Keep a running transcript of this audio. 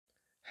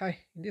Hi,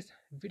 in this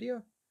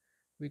video,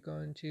 we're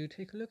going to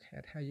take a look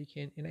at how you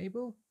can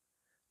enable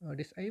or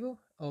disable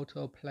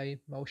autoplay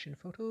motion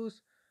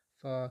photos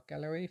for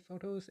gallery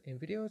photos and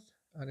videos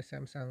on the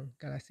Samsung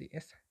Galaxy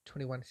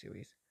S21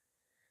 series.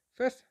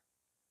 First,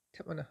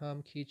 tap on the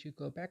home key to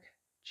go back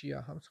to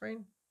your home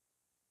screen.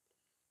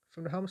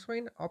 From the home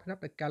screen, open up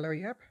the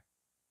Gallery app.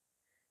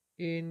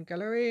 In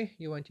Gallery,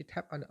 you want to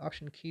tap on the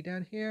option key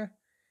down here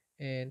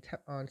and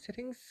tap on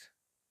Settings.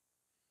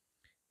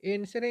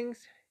 In Settings,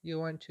 you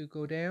want to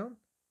go down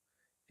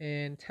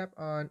and tap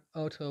on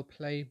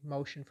autoplay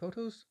motion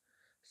photos.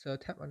 So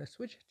tap on the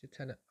switch to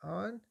turn it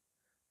on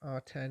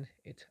or turn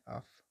it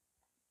off.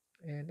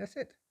 And that's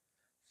it.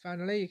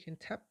 Finally, you can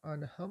tap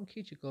on the home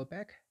key to go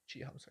back to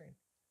your home screen.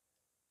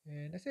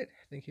 And that's it.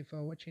 Thank you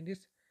for watching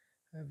this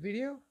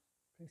video.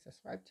 Please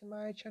subscribe to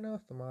my channel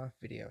for more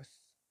videos.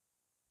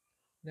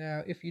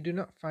 Now, if you do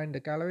not find the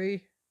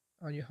gallery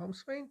on your home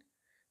screen,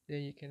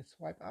 then you can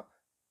swipe up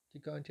to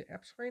go into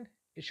app screen.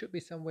 It should be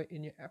somewhere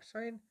in your app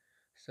screen.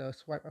 So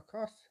swipe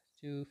across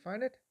to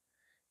find it.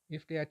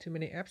 If there are too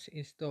many apps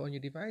installed on your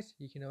device,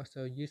 you can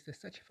also use the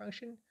search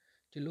function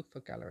to look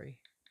for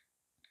gallery.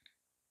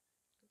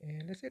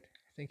 And that's it.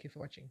 Thank you for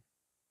watching.